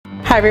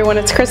Hi everyone,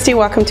 it's Kristi.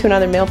 Welcome to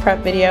another meal prep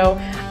video.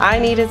 I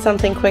needed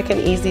something quick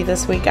and easy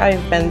this week.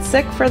 I've been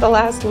sick for the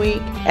last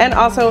week, and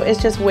also it's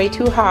just way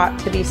too hot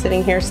to be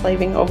sitting here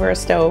slaving over a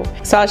stove.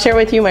 So I'll share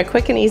with you my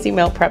quick and easy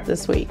meal prep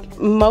this week.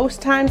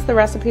 Most times the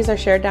recipes are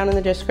shared down in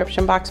the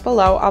description box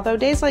below, although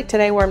days like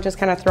today where I'm just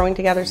kind of throwing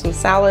together some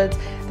salads,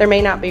 there may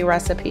not be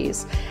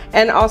recipes.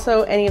 And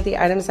also any of the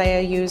items I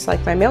use,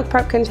 like my meal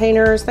prep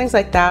containers, things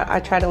like that, I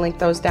try to link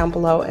those down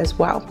below as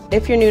well.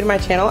 If you're new to my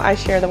channel, I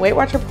share the Weight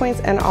Watcher points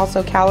and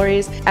also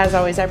calories. As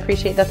always, I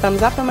appreciate the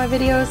thumbs up on my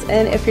videos,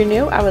 and if you're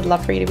new, I would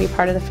love for you to be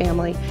part of the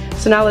family.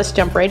 So now let's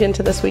jump right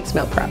into this week's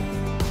meal prep.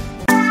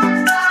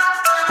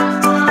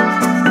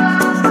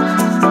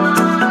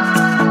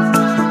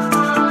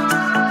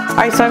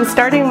 Alright, so I'm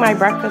starting my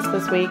breakfast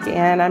this week,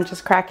 and I'm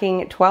just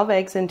cracking 12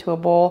 eggs into a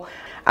bowl.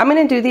 I'm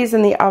going to do these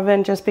in the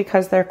oven just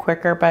because they're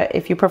quicker, but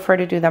if you prefer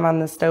to do them on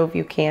the stove,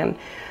 you can.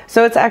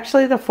 So it's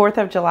actually the 4th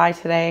of July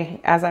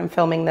today as I'm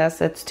filming this.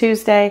 It's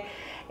Tuesday,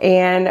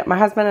 and my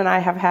husband and I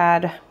have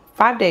had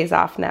 5 days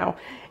off now,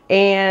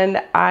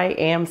 and I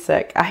am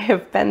sick. I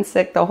have been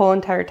sick the whole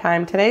entire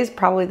time. Today's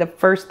probably the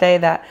first day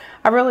that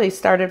I really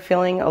started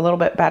feeling a little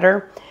bit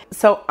better.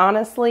 So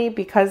honestly,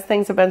 because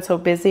things have been so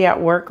busy at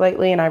work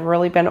lately and I've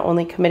really been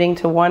only committing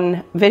to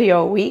one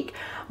video a week,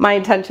 my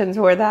intentions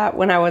were that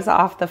when I was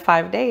off the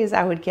 5 days,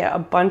 I would get a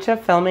bunch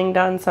of filming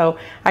done so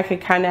I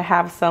could kind of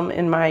have some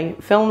in my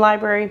film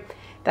library.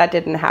 That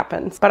didn't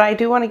happen. But I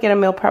do want to get a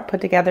meal prep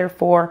put together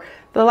for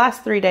the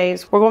last 3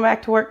 days. We're going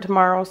back to work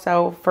tomorrow,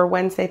 so for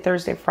Wednesday,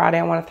 Thursday, Friday,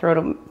 I want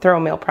to throw a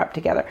meal prep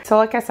together. So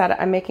like I said,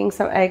 I'm making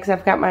some eggs.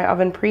 I've got my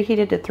oven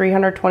preheated to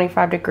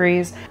 325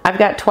 degrees. I've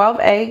got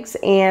 12 eggs,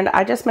 and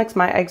I just mix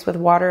my eggs with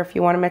water. If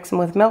you want to mix them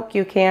with milk,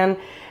 you can.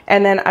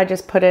 And then I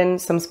just put in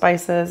some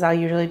spices. I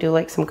usually do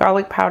like some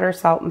garlic powder,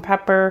 salt and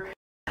pepper.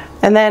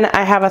 And then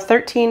I have a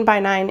 13 by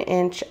 9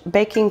 inch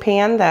baking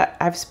pan that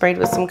I've sprayed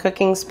with some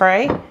cooking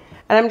spray.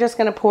 And I'm just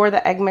going to pour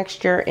the egg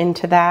mixture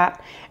into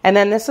that. And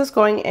then this is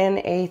going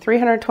in a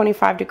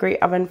 325 degree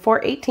oven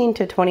for 18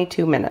 to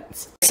 22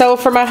 minutes. So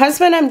for my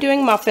husband, I'm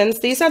doing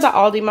muffins. These are the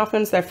Aldi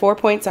muffins. They're 4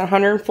 points,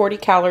 140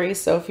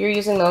 calories. So if you're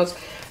using those.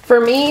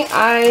 For me,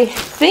 I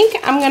think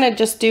I'm going to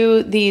just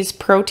do these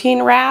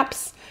protein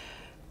wraps.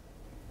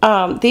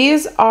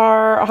 These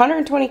are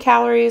 120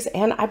 calories,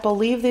 and I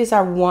believe these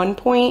are 1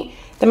 point.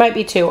 There might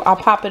be 2. I'll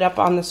pop it up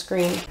on the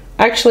screen.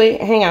 Actually,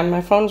 hang on, my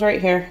phone's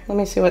right here. Let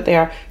me see what they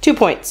are. 2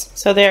 points.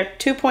 So they're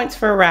 2 points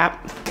for a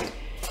wrap.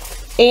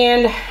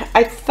 And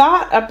I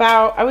thought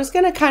about, I was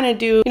gonna kind of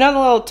do, you know, the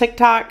little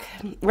TikTok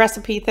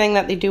recipe thing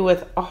that they do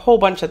with a whole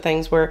bunch of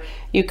things where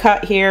you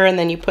cut here and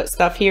then you put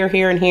stuff here,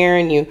 here, and here,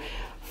 and you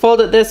fold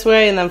it this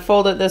way and then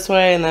fold it this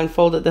way and then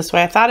fold it this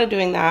way. I thought of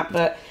doing that,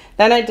 but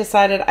then I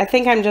decided I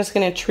think I'm just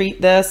gonna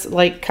treat this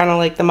like kind of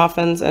like the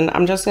muffins, and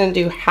I'm just gonna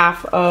do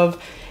half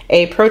of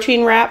a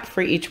protein wrap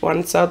for each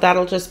one. So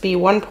that'll just be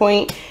 1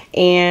 point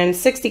and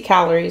 60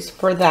 calories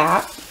for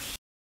that.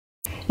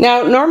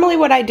 Now, normally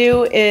what I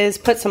do is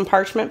put some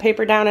parchment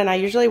paper down, and I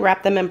usually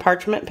wrap them in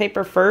parchment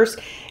paper first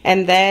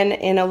and then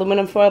in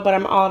aluminum foil, but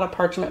I'm all out of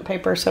parchment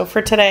paper. So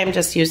for today, I'm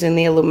just using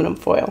the aluminum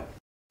foil.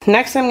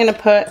 Next, I'm gonna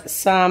put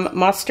some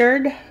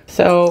mustard.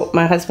 So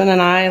my husband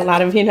and I, a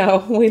lot of you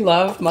know, we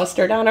love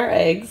mustard on our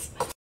eggs.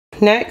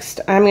 Next,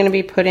 I'm gonna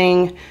be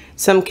putting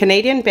some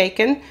Canadian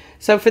bacon.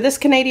 So for this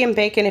Canadian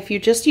bacon, if you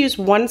just use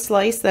 1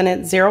 slice, then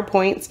it's 0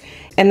 points,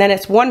 and then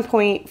it's 1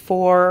 point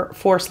for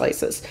 4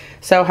 slices.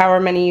 So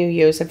however many you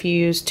use, if you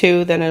use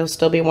 2, then it'll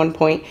still be 1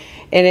 point,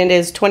 and it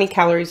is 20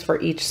 calories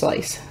for each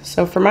slice.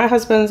 So for my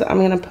husband's,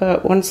 I'm gonna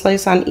put 1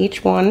 slice on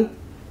each one.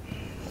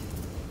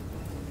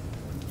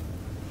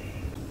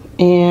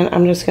 And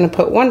I'm just gonna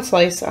put 1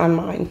 slice on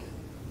mine.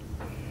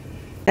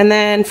 And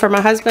then for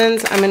my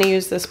husband's, I'm gonna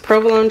use this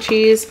provolone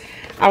cheese.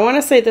 I want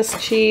to say this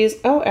cheese,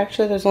 oh,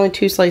 actually there's only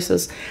 2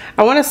 slices.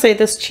 I want to say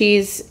this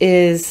cheese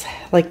is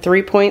like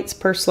 3 points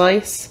per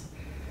slice.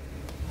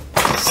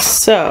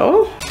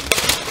 So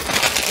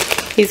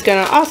he's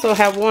going to also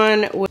have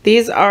one.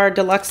 These are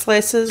deluxe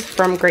slices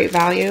from Great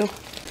Value,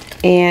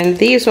 and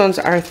these ones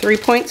are 3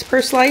 points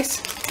per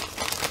slice.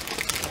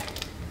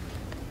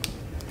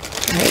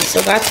 All right, so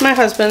that's my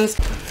husband's.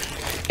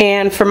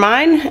 And for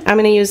mine, I'm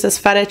going to use this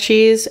feta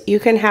cheese.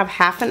 You can have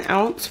half an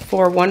ounce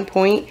for 1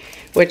 point,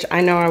 which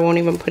I know I won't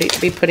even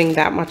be putting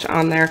that much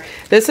on there.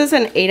 This is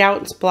an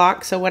 8-ounce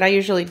block, so what I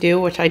usually do,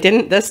 which I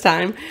didn't this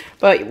time,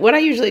 but what I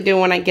usually do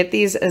when I get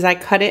these is I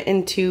cut it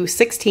into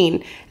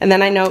 16, and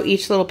then I know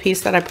each little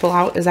piece that I pull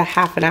out is a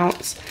half an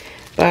ounce.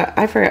 But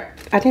I forgot,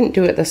 I didn't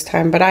do it this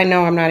time, but I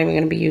know I'm not even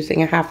gonna be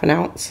using a half an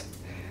ounce.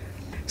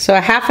 So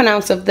a half an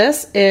ounce of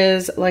this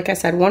is, like I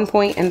said, 1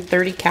 point and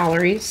 30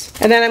 calories.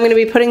 And then I'm gonna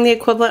be putting the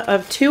equivalent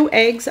of 2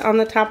 eggs on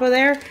the top of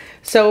there.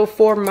 So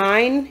for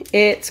mine,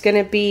 it's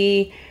gonna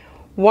be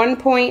 1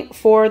 point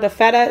for the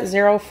feta,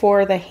 0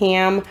 for the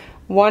ham,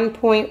 1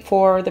 point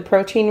for the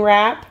protein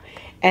wrap,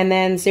 and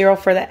then 0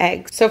 for the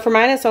eggs. So for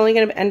mine, it's only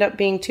going to end up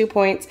being 2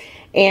 points.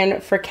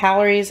 And for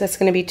calories, it's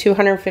going to be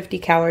 250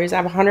 calories. I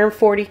have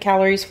 140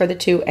 calories for the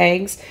 2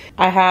 eggs.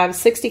 I have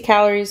 60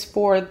 calories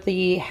for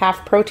the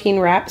half protein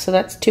wrap, so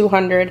that's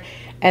 200.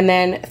 And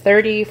then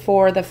 30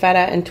 for the feta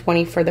and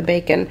 20 for the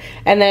bacon.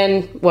 And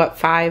then,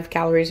 5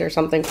 calories or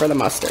something for the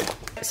mustard.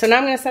 So now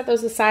I'm going to set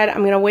those aside.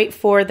 I'm going to wait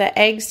for the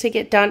eggs to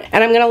get done,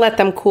 and I'm going to let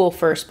them cool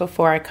first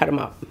before I cut them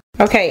up.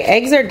 Okay,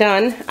 eggs are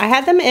done. I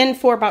had them in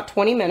for about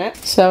 20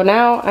 minutes. So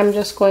now I'm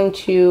just going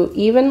to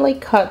evenly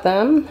cut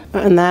them,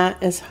 and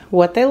that is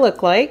what they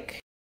look like.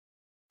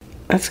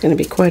 That's going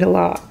to be quite a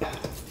lot.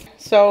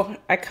 So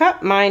I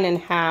cut mine in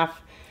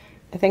half.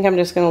 I think I'm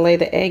just going to lay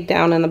the egg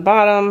down in the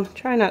bottom.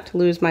 Try not to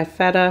lose my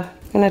feta.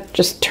 I'm going to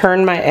just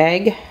turn my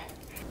egg,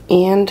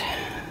 and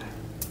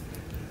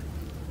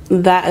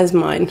that is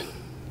mine.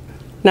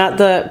 Not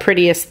the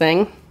prettiest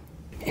thing.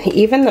 And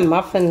even the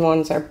muffin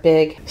ones are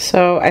big.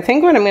 So I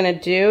think what I'm gonna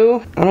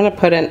do, I'm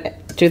gonna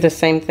do the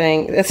same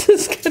thing. This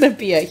is gonna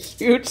be a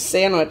huge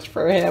sandwich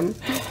for him.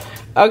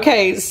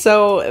 Okay,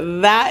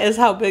 so that is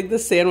how big the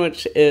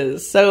sandwich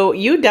is. So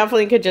you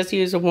definitely could just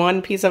use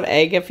 1 piece of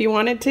egg if you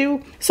wanted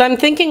to. So I'm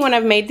thinking when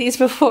I've made these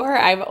before,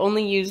 I've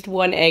only used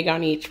 1 egg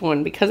on each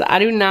one because I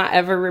do not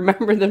ever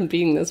remember them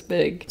being this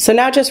big. So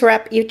now just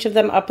wrap each of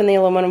them up in the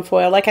aluminum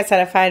foil. Like I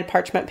said, if I had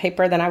parchment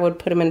paper, then I would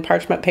put them in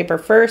parchment paper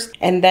first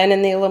and then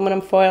in the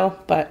aluminum foil.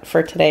 But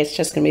for today, it's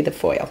just gonna be the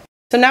foil.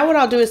 So now what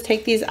I'll do is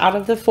take these out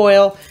of the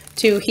foil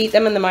to heat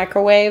them in the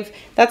microwave.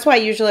 That's why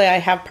usually I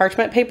have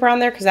parchment paper on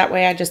there, because that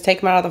way I just take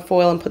them out of the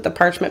foil and put the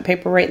parchment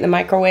paper right in the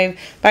microwave.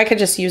 But I could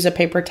just use a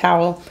paper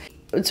towel.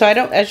 So I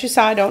don't, as you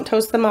saw, I don't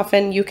toast the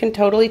muffin. You can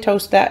totally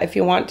toast that if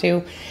you want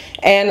to.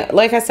 And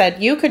like I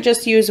said, you could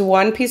just use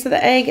 1 piece of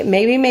the egg,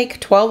 maybe make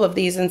 12 of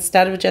these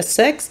instead of just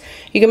 6.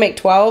 You can make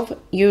 12,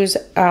 use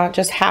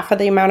just half of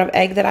the amount of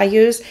egg that I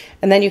use,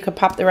 and then you could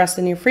pop the rest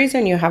in your freezer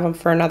and you have them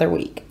for another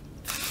week.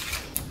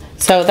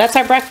 So that's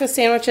our breakfast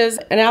sandwiches,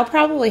 and I'll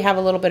probably have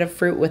a little bit of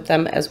fruit with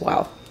them as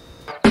well.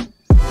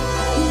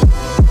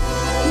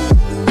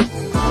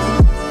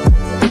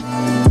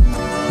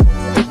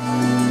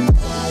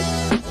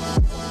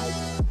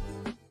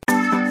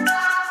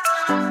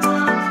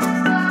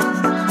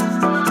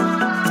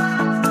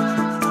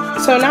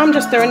 So now I'm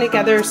just throwing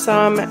together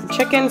some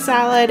chicken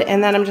salad,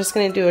 and then I'm just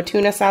going to do a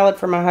tuna salad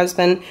for my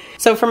husband.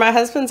 So for my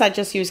husband's, I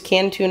just use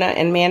canned tuna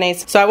and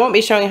mayonnaise. So I won't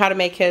be showing how to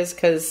make his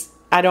because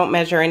I don't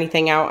measure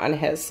anything out on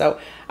his. So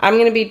I'm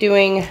going to be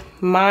doing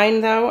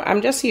mine though.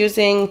 I'm just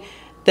using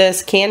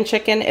this canned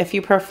chicken. If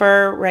you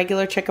prefer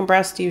regular chicken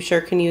breast, you sure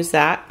can use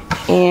that.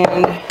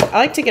 And I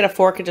like to get a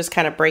fork and just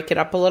kind of break it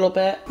up a little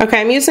bit.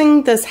 Okay, I'm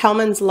using this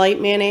Hellmann's light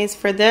mayonnaise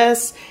for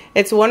this.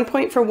 It's 1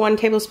 point for 1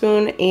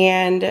 tablespoon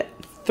and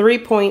 3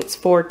 points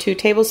for 2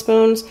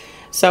 tablespoons.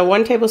 So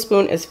 1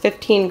 tablespoon is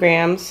 15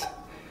 grams.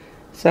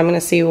 So I'm going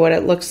to see what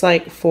it looks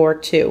like for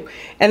 2.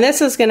 And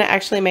this is going to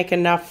actually make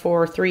enough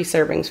for 3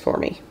 servings for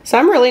me. So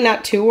I'm really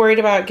not too worried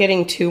about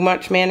getting too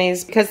much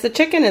mayonnaise because the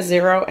chicken is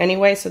 0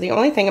 anyway. So the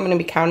only thing I'm going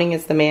to be counting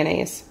is the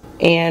mayonnaise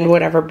and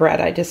whatever bread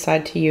I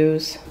decide to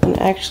use. And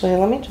actually,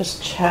 let me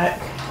just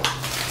check.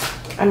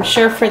 I'm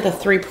sure for the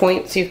 3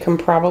 points, you can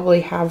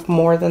probably have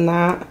more than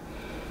that.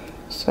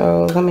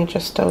 So let me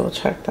just double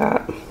check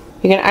that.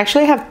 You can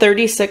actually have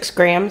 36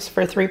 grams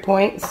for 3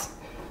 points.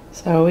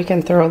 So we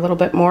can throw a little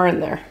bit more in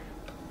there.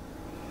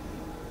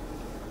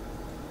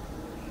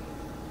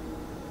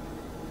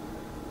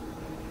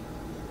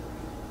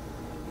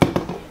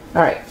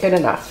 All right, good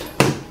enough.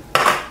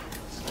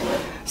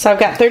 So I've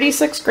got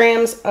 36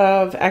 grams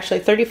of,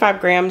 actually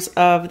 35 grams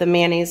of the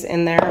mayonnaise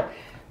in there.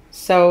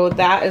 So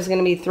that is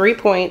gonna be 3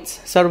 points.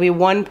 So it'll be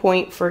 1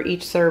 point for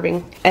each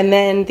serving. And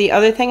then the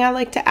other thing I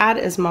like to add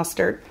is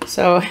mustard.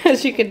 So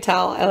as you can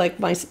tell, I like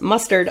my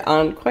mustard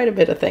on quite a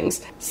bit of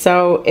things.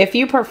 So if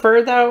you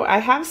prefer though, I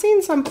have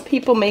seen some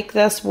people make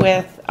this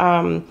with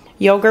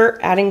yogurt,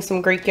 adding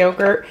some Greek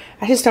yogurt.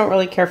 I just don't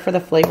really care for the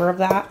flavor of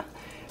that.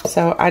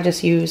 So I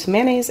just use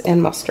mayonnaise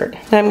and mustard.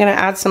 Then I'm gonna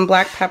add some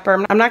black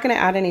pepper. I'm not gonna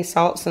add any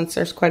salt since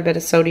there's quite a bit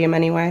of sodium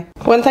anyway.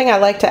 One thing I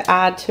like to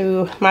add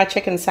to my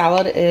chicken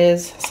salad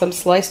is some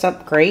sliced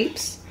up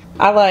grapes.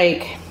 I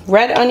like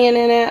red onion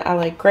in it, I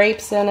like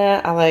grapes in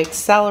it, I like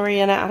celery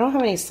in it. I don't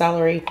have any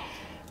celery.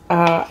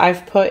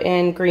 I've put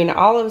in green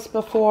olives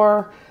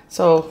before.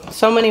 So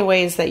many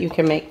ways that you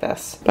can make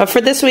this. But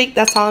for this week,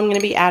 that's all I'm gonna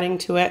be adding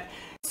to it.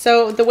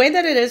 So the way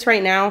that it is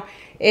right now,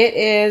 it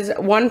is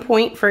 1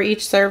 point for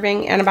each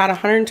serving and about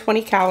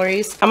 120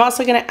 calories. I'm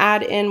also gonna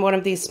add in one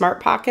of these Smart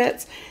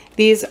Pockets.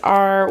 These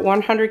are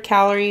 100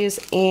 calories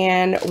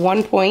and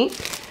 1 point.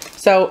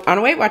 So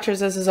on Weight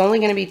Watchers, this is only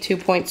gonna be 2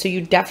 points, so you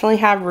definitely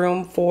have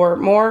room for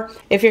more.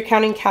 If you're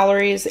counting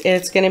calories,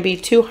 it's gonna be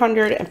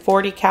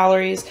 240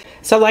 calories.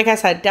 So like I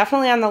said,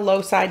 definitely on the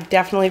low side,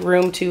 definitely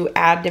room to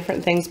add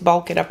different things,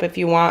 bulk it up if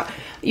you want.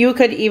 You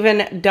could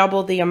even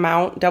double the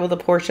amount, double the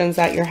portions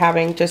that you're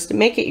having, just to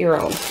make it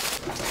your own.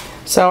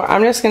 So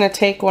I'm just gonna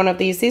take one of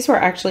these. These were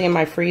actually in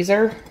my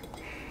freezer,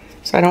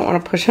 so I don't wanna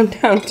push them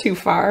down too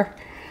far.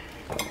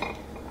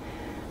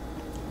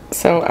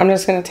 So I'm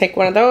just gonna take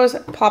one of those,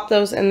 plop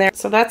those in there.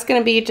 So that's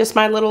gonna be just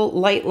my little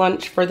light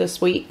lunch for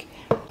this week.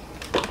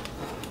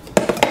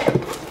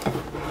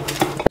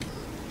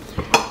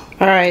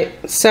 All right,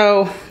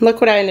 so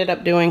look what I ended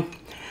up doing.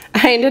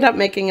 I ended up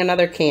making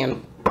another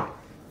can.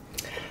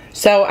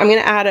 So I'm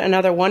gonna add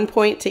another 1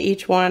 point to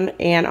each one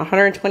and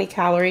 120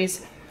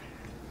 calories.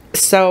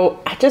 So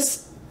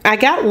I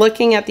got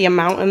looking at the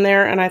amount in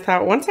there and I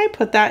thought once I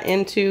put that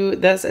into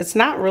this, it's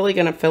not really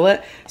gonna fill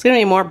it. It's gonna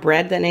be more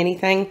bread than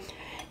anything.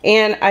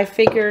 And I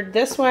figured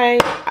this way,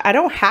 I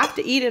don't have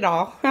to eat it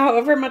all.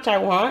 However much I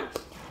want,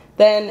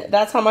 then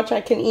that's how much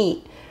I can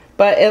eat.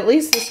 But at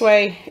least this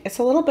way, it's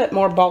a little bit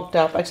more bulked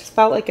up. I just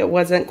felt like it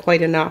wasn't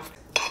quite enough.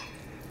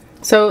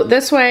 So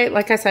this way,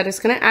 like I said, it's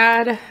gonna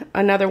add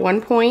another 1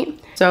 point.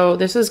 So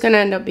this is gonna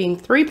end up being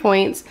 3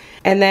 points,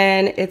 and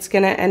then it's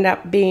gonna end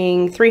up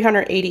being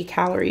 380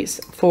 calories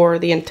for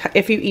the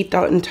if you eat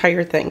the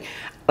entire thing.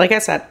 Like I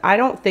said, I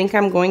don't think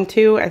I'm going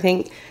to. I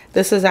think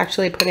this is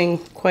actually putting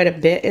quite a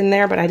bit in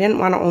there, but I didn't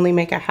want to only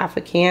make a half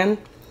a can.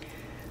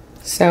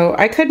 So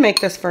I could make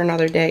this for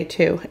another day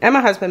too. And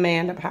my husband may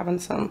end up having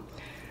some.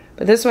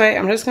 But this way,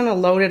 I'm just gonna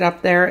load it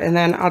up there and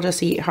then I'll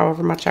just eat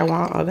however much I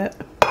want of it.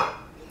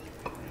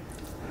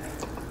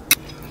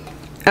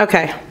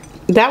 Okay,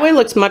 that way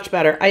looks much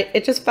better.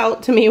 It just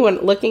felt to me when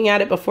looking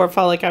at it before,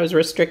 felt like I was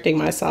restricting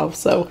myself.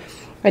 So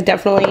I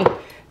definitely,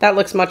 that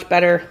looks much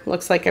better.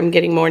 Looks like I'm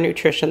getting more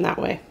nutrition that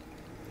way.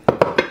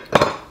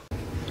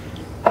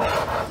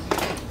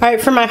 All right,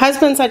 for my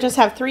husband's, I just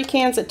have 3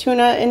 cans of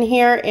tuna in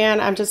here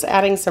and I'm just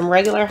adding some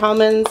regular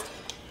almonds.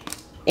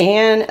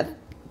 And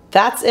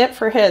that's it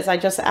for his. I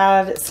just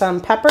add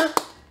some pepper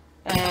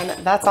and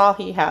that's all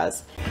he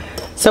has.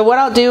 So what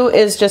I'll do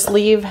is just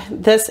leave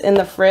this in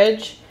the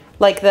fridge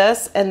like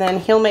this, and then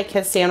he'll make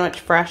his sandwich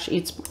fresh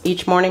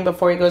each morning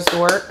before he goes to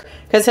work,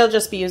 because he'll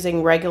just be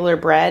using regular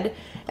bread.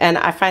 And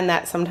I find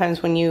that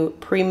sometimes when you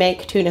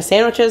pre-make tuna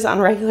sandwiches on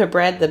regular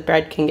bread, the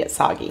bread can get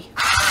soggy.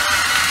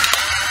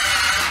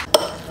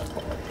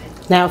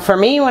 Now for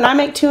me, when I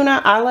make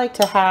tuna, I like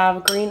to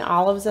have green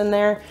olives in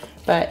there,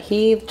 but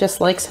he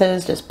just likes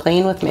his just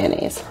plain with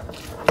mayonnaise.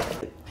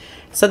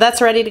 So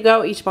that's ready to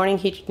go. Each morning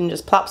he can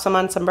just plop some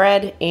on some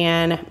bread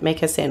and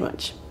make his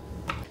sandwich.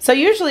 So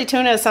usually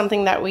tuna is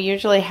something that we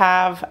usually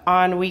have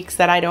on weeks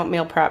that I don't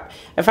meal prep.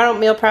 If I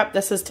don't meal prep,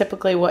 this is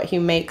typically what he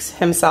makes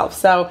himself.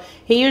 So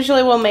he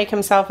usually will make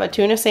himself a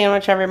tuna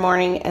sandwich every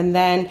morning, and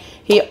then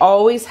he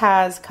always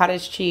has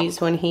cottage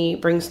cheese when he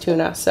brings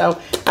tuna. So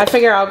I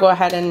figure I'll go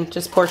ahead and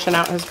just portion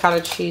out his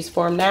cottage cheese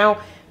for him now,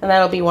 and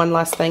that'll be one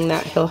less thing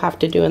that he'll have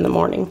to do in the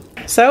morning.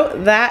 So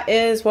that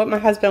is what my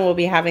husband will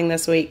be having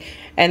this week.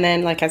 And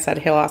then, like I said,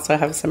 he'll also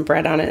have some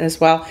bread on it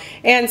as well.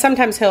 And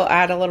sometimes he'll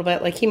add a little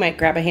bit, like he might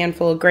grab a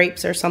handful of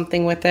grapes or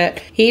something with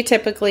it. He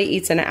typically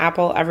eats an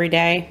apple every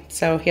day,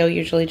 so he'll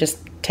usually just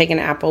take an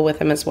apple with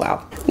him as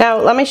well. Now,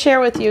 let me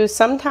share with you,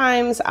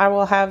 sometimes I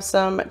will have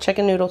some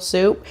chicken noodle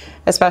soup,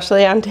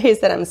 especially on days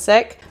that I'm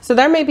sick. So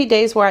there may be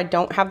days where I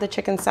don't have the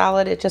chicken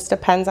salad. It just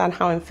depends on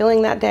how I'm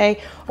feeling that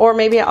day. Or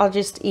maybe I'll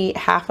just eat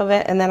half of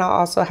it, and then I'll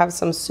also have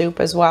some soup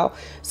as well.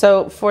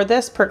 So for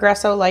this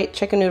Progresso Light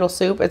Chicken Noodle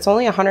Soup, it's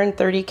only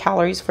 130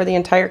 calories for the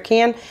entire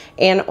can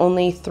and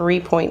only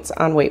 3 points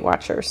on Weight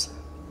Watchers.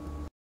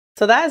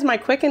 So that is my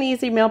quick and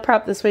easy meal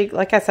prep this week.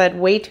 Like I said,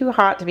 way too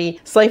hot to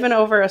be slaving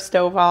over a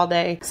stove all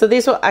day. So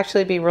these will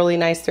actually be really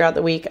nice throughout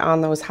the week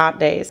on those hot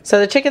days. So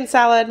the chicken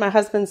salad, my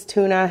husband's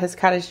tuna, his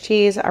cottage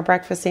cheese, our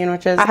breakfast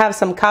sandwiches. I have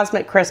some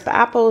Cosmic Crisp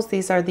apples.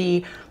 These are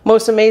the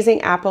most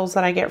amazing apples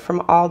that I get from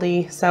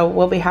Aldi. So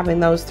we'll be having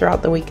those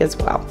throughout the week as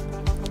well.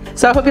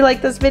 So I hope you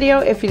liked this video.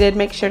 If you did,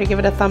 make sure to give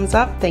it a thumbs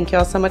up. Thank you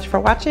all so much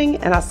for watching,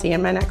 and I'll see you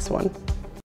in my next one.